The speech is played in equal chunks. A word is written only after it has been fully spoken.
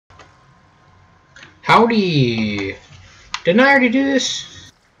Howdy! Didn't I already do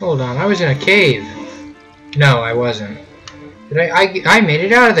this? Hold on, I was in a cave. No, I wasn't. Did I made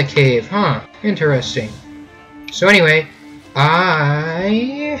it out of the cave, huh? Interesting. So anyway,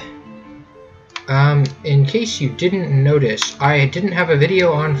 in case you didn't notice, I didn't have a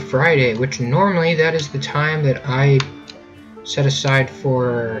video on Friday, which normally that is the time that I set aside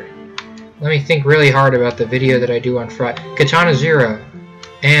for... Let me think really hard about the video that I do on Friday. Katana Zero.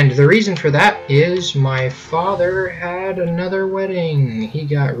 And the reason for that is my father had another wedding. He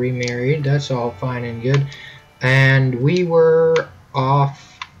got remarried. That's all fine and good. And we were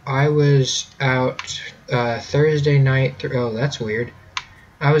off. I was out Thursday night through... Oh, that's weird.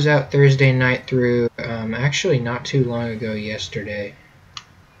 I was out Thursday night through, actually not too long ago yesterday.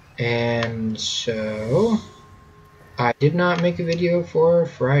 And so... I did not make a video for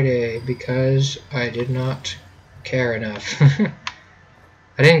Friday because I did not care enough.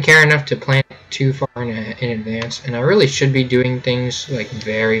 I didn't care enough to plan too far in advance, and I really should be doing things like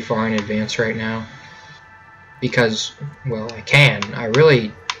very far in advance right now because, well, I can. I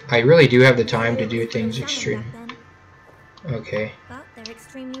really do have the time to do things extreme. Okay. But they're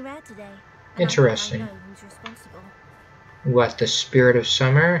extremely rare today. Interesting. What, the spirit of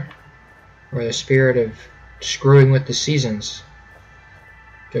summer, or the spirit of screwing with the seasons?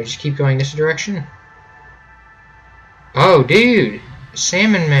 Do I just keep going this direction? Oh, dude!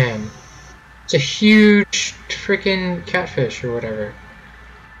 Salmon Man! It's a huge freaking catfish or whatever.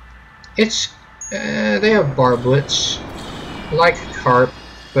 It's... they have barblets. Like carp,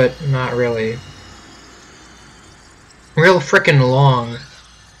 but not really. Real frickin' long.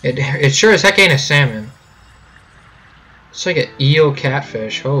 It sure as heck ain't a salmon. It's like an eel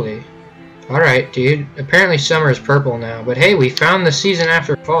catfish, holy. Alright, dude. Apparently summer is purple now, but hey, we found the season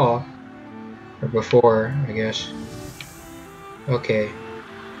after fall. Or before, I guess. Okay.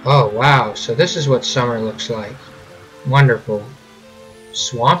 Oh, wow. So this is what summer looks like. Wonderful.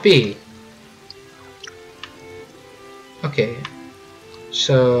 Swampy. Okay.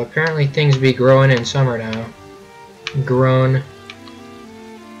 So apparently things be growing in summer now. Grown.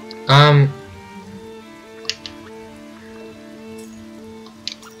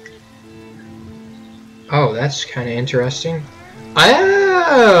 Oh, that's kind of interesting.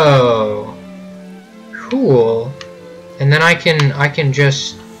 Oh, cool. And then I can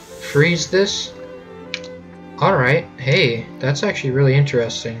just freeze this. All right. Hey, that's actually really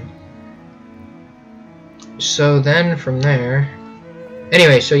interesting. So then from there.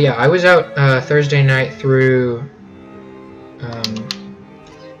 Anyway, so yeah, I was out Thursday night through.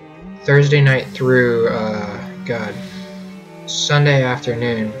 God, Sunday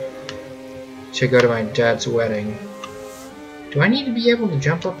afternoon to go to my dad's wedding. Do I need to be able to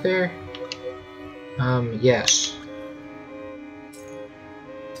jump up there? Yes.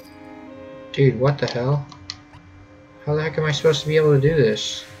 Dude, what the hell? How the heck am I supposed to be able to do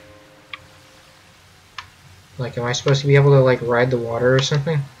this? Like, am I supposed to be able to, like, ride the water or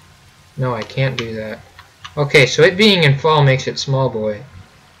something? No, I can't do that. Okay, so it being in fall makes it small boy.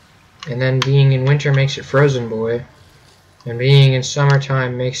 And then being in winter makes it frozen boy. And being in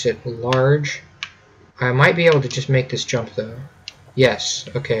summertime makes it large. I might be able to just make this jump though. Yes,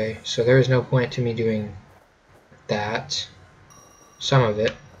 okay, so there is no point to me doing that. Some of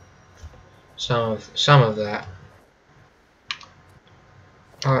it. Some of that.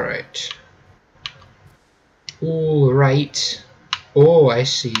 Alright. Alright. Oh, I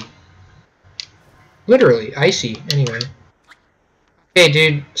see. Literally, I see. Anyway. Okay,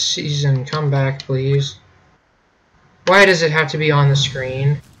 dude, season, come back, please. Why does it have to be on the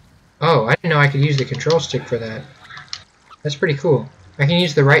screen? Oh, I didn't know I could use the control stick for that. That's pretty cool. I can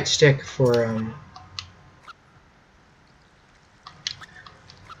use the right stick for,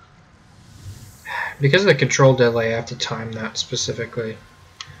 because of the control delay, I have to time that specifically.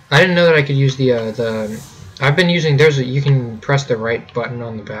 I didn't know that I could use I've been using, you can press the right button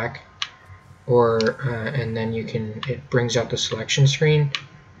on the back. And then it brings out the selection screen.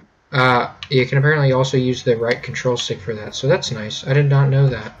 You can apparently also use the right control stick for that, so that's nice. I did not know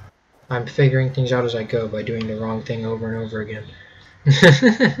that. I'm figuring things out as I go by doing the wrong thing over and over again.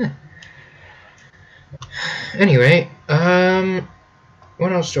 Anyway,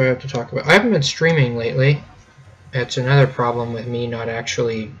 what else do I have to talk about? I haven't been streaming lately. That's another problem with me not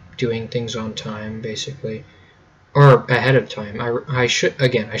actually doing things on time, basically. Or ahead of time. I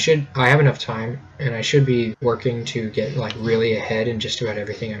have enough time, and I should be working to get like really ahead in just about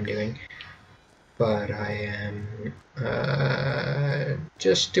everything I'm doing. But I am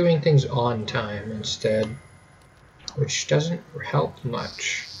just doing things on time instead, which doesn't help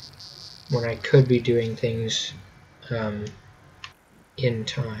much when I could be doing things in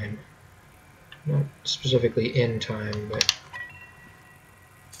time. Not specifically in time, but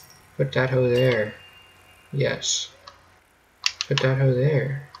put that hoe there. Yes. Put that hoe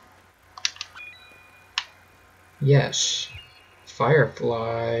there. Yes.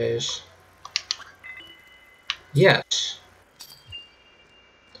 Fireflies. Yes.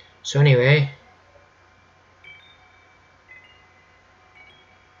 So anyway,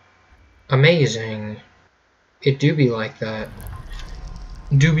 amazing. It do be like that.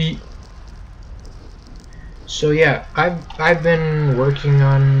 Do be. So yeah, I've been working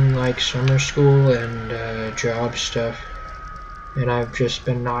on like summer school and job stuff, and I've just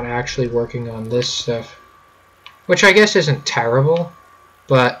been not actually working on this stuff, which I guess isn't terrible,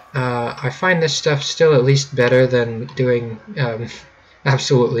 but I find this stuff still at least better than doing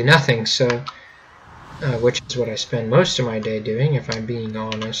absolutely nothing. So, which is what I spend most of my day doing, if I'm being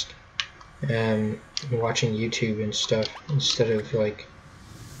honest, watching YouTube and stuff instead of like,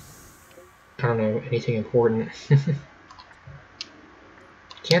 I don't know, anything important.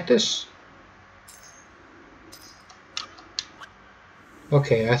 Can't this?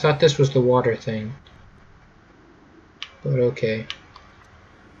 Okay, I thought this was the water thing. But okay.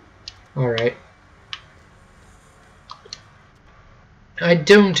 Alright. I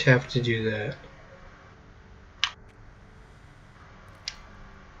don't have to do that.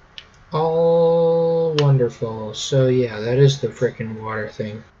 All wonderful. So yeah, that is the frickin' water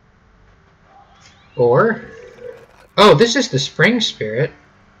thing. Or... oh, this is the spring spirit.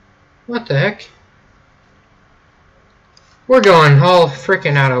 What the heck? We're going all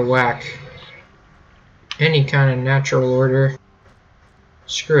frickin' out of whack. Any kind of natural order.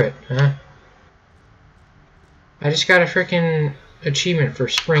 Screw it, huh? I just got a frickin' achievement for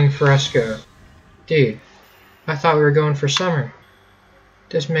spring fresco. Dude, I thought we were going for summer.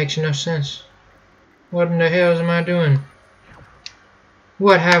 This makes no sense. What in the hell am I doing?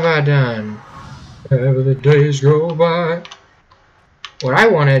 What have I done? Ever the days go by. What I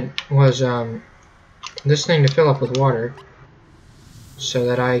wanted was this thing to fill up with water so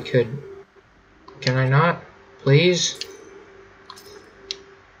that I could... can I not? Please?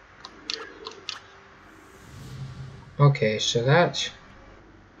 Okay, so that's...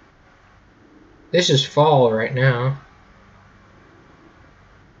 this is fall right now.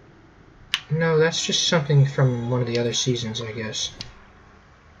 No, that's just something from one of the other seasons, I guess.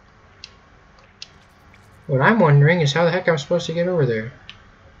 What I'm wondering is how the heck I'm supposed to get over there.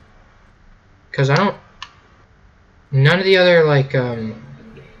 Because I don't... none of the other, like,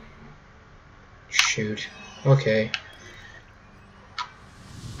 shoot. Okay.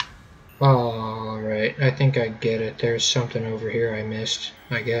 Alright, I think I get it. There's something over here I missed,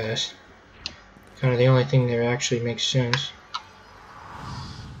 I guess. Kind of the only thing that actually makes sense.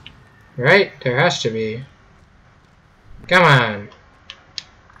 Right? There has to be. Come on!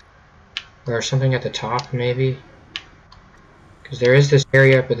 Or something at the top, maybe? Because there is this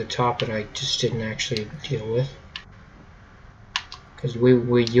area up at the top that I just didn't actually deal with. Because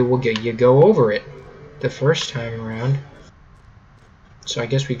you go over it the first time around. So I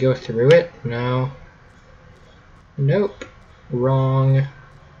guess we go through it? No. Nope. Wrong.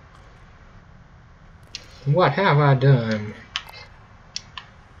 What have I done?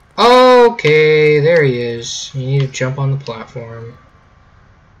 Okay, there he is. You need to jump on the platform.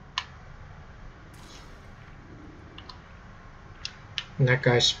 And that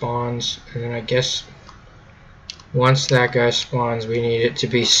guy spawns, and then I guess once that guy spawns, we need it to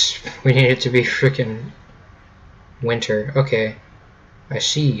be freaking winter. Okay. I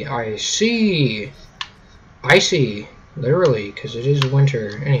see. Literally, because it is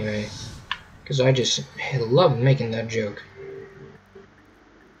winter anyway. Because I just love making that joke.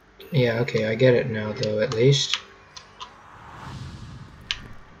 Yeah, okay, I get it now, though, at least.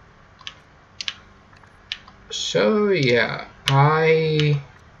 So, yeah, the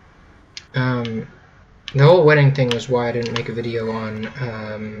whole wedding thing was why I didn't make a video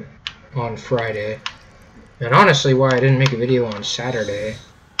on Friday. And honestly, why I didn't make a video on Saturday.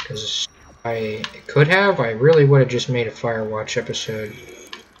 Because I could have. I really would have just made a Firewatch episode.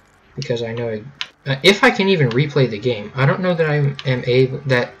 Because I know if I can even replay the game. I don't know that I am able,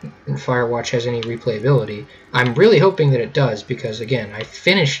 that Firewatch has any replayability. I'm really hoping that it does, because again, I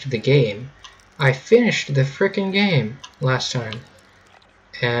finished the game. I finished the frickin' game last time.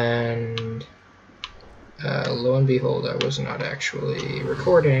 And lo and behold, I was not actually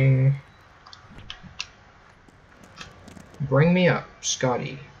recording. Bring me up,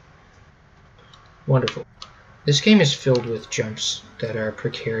 Scotty. Wonderful. This game is filled with jumps that are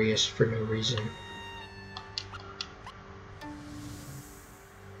precarious for no reason.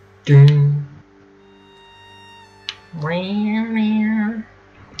 Doom.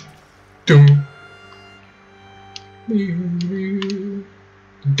 Doom.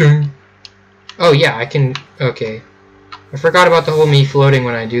 Dun. Oh yeah, I can. Okay, I forgot about the whole me floating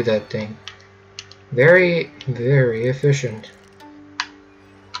when I do that thing. Very, very efficient.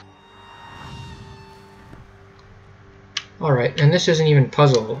 Alright, and this isn't even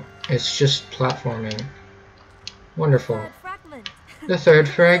puzzle, it's just platforming. Wonderful. The third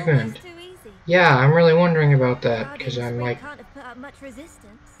fragment. Yeah, I'm really wondering about that, because I'm like...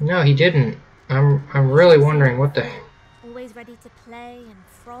 No, he didn't. I'm really wondering what the... Always ready to play and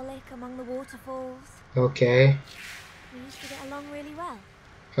frolic among the waterfalls. Okay. We used to get along really well.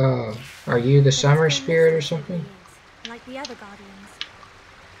 Oh, are you the summer spirit or something? Like the other guardians.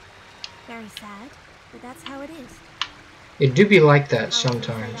 Very sad, but that's how it is. It do be like that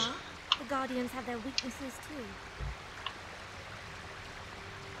sometimes. The guardians have their weaknesses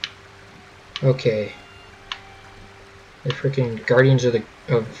too. Okay. The freaking guardians of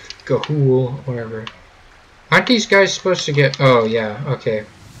Gahul, whatever. Aren't these guys supposed to get... Oh, yeah, okay.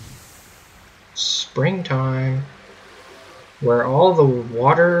 Springtime. Where all the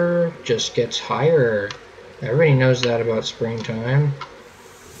water just gets higher. Everybody knows that about springtime.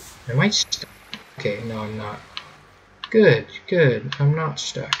 Am I stuck? Okay, no, I'm not. Good, good. I'm not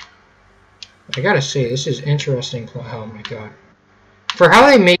stuck. I gotta say, this is interesting. Oh my god. For how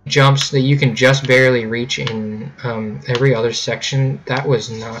they make jumps that you can just barely reach in every other section, that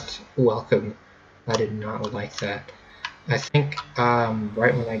was not welcome. I did not like that. I think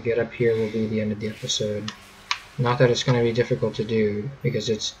right when I get up here will be the end of the episode. Not that it's going to be difficult to do, because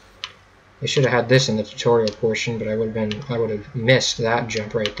they should have had this in the tutorial portion, but I would have missed that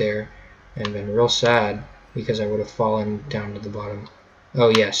jump right there and been real sad because I would have fallen down to the bottom. Oh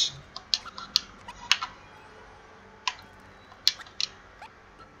yes.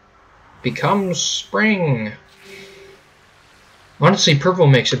 Becomes spring. Honestly, purple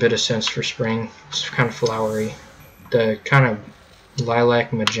makes a bit of sense for spring. It's kind of flowery. The kind of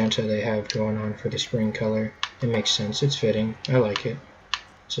lilac magenta they have going on for the spring color. It makes sense. It's fitting. I like it.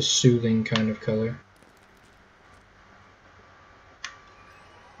 It's a soothing kind of color.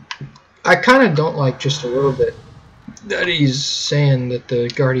 I kind of don't like just a little bit that he's saying that the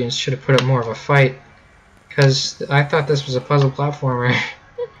Guardians should have put up more of a fight, because I thought this was a puzzle platformer.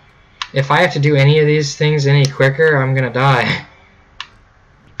 If I have to do any of these things any quicker, I'm gonna die.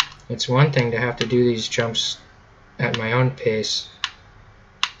 It's one thing to have to do these jumps at my own pace,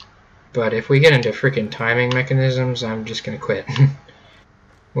 but if we get into freaking timing mechanisms, I'm just gonna quit.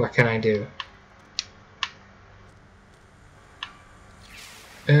 What can I do?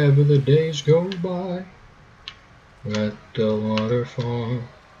 Ever the days go by, let the water fall.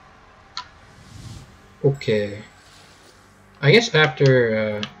 Okay. I guess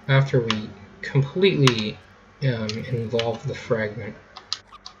after we completely involve the fragment,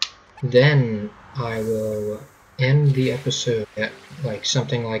 then I will end the episode at like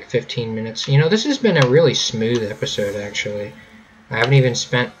something like 15 minutes. You know, this has been a really smooth episode actually. I haven't even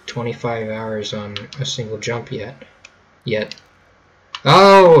spent 25 hours on a single jump yet.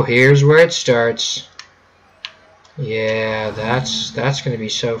 Oh, here's where it starts. Yeah, that's going to be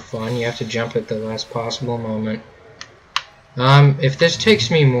so fun. You have to jump at the last possible moment. If this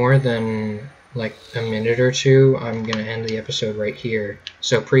takes me more than like a minute or two, I'm gonna end the episode right here.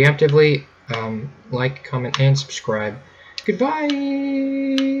 So preemptively, like, comment, and subscribe. Goodbye!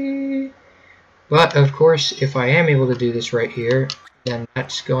 But of course, if I am able to do this right here, then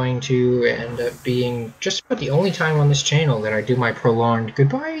that's going to end up being just about the only time on this channel that I do my prolonged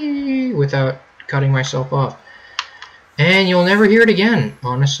goodbye without cutting myself off. And you'll never hear it again,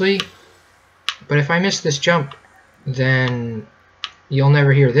 honestly. But if I miss this jump, then you'll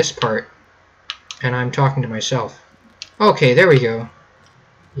never hear this part, and I'm talking to myself. Okay, there we go.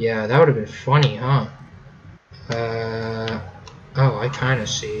 Yeah, that would have been funny, huh? Oh, I kind of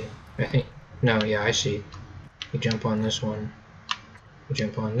see. I think, no, yeah, I see. You jump on this one. You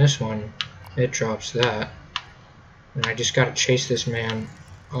jump on this one. It drops that. And I just gotta chase this man.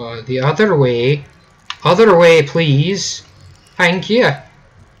 The other way. Other way, please. Thank you.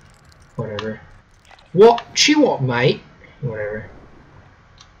 Whatever. What you want, mate? Whatever.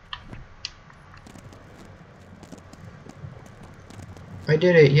 I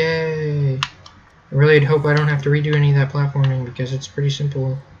did it, yay! I really hope I don't have to redo any of that platforming because it's pretty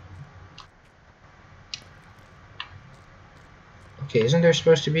simple. Okay, isn't there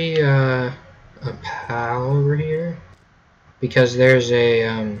supposed to be a pal over here? Because there's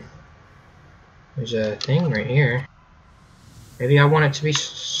a thing right here. Maybe I want it to be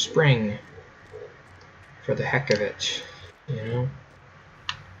spring. For the heck of it, you know?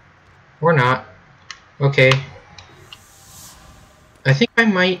 Or not. Okay. I think I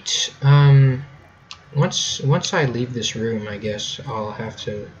might, once I leave this room, I guess I'll have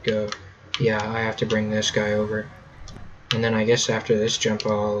to go. Yeah, I have to bring this guy over, and then I guess after this jump,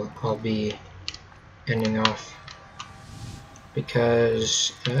 I'll be ending off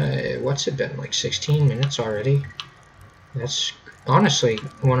because what's it been, like 16 minutes already? That's honestly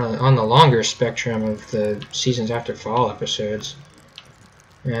on the longer spectrum of the Seasons After Fall episodes,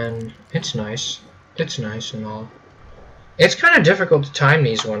 and it's nice. It's nice and all. It's kind of difficult to time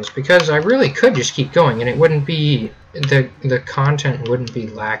these ones because I really could just keep going and it wouldn't be the content wouldn't be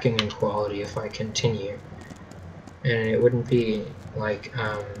lacking in quality if I continue, and it wouldn't be like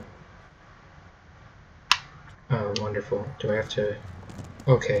oh wonderful. Do I have to?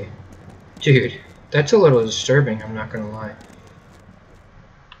 Okay, dude, that's a little disturbing. I'm not gonna lie.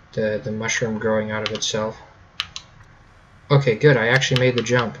 The mushroom growing out of itself. Okay, good. I actually made the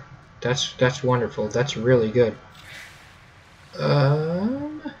jump. That's wonderful. That's really good.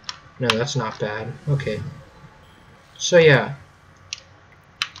 No, that's not bad. Okay. So yeah,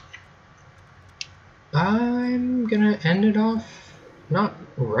 I'm gonna end it off not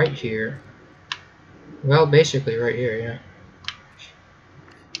right here. Well, basically right here, yeah.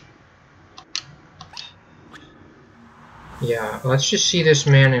 Yeah, let's just see this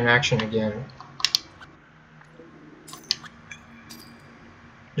man in action again.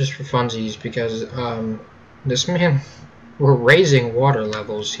 Just for funsies, because this man, we're raising water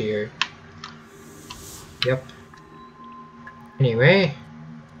levels here. Yep. Anyway,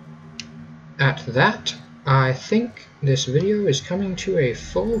 at that, I think this video is coming to a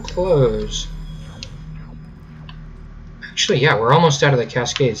full close. Actually, yeah, we're almost out of the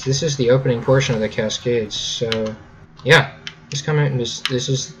Cascades. This is the opening portion of the Cascades, so yeah, this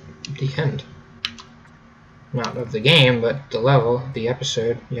is the end. Not of the game, but the level, the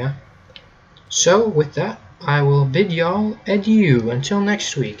episode, yeah. So, with that, I will bid y'all adieu until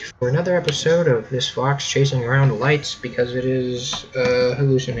next week for another episode of this fox chasing around lights because it is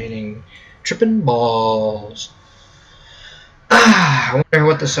hallucinating, tripping balls. I wonder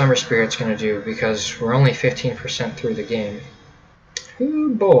what the Summer Spirit's gonna do because we're only 15% through the game. Oh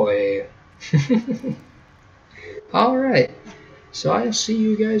boy. Alright, so I'll see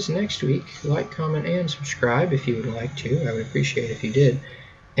you guys next week. Like, comment, and subscribe if you would like to. I would appreciate it if you did.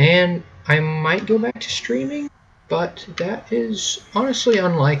 And I might go back to streaming, but that is honestly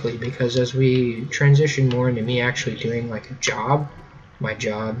unlikely because as we transition more into me actually doing like a job, my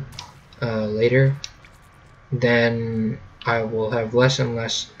job, later, then I will have less and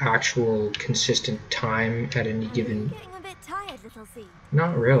less actual consistent time at any given. Getting a bit tired, little seed.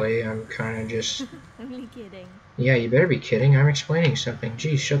 Not really. I'm kind of just. Only kidding. Yeah, you better be kidding. I'm explaining something.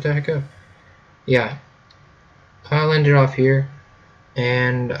 Geez, shut the heck up. Yeah, I'll end it off here.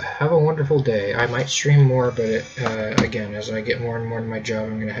 And have a wonderful day. I might stream more, but again, as I get more and more in my job,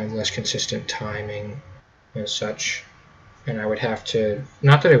 I'm going to have less consistent timing and such. And I would have to,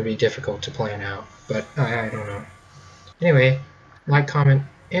 not that it would be difficult to plan out, but I don't know. Anyway, like, comment,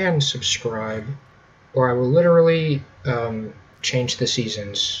 and subscribe, or I will literally change the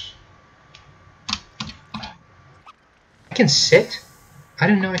seasons. I can sit? I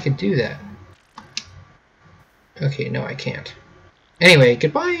didn't know I could do that. Okay, no, I can't. Anyway,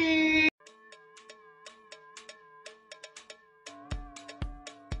 goodbye!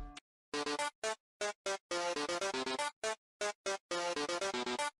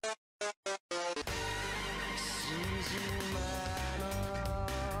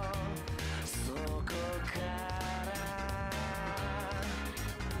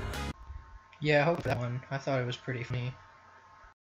 Yeah, I hope that one. I thought it was pretty funny.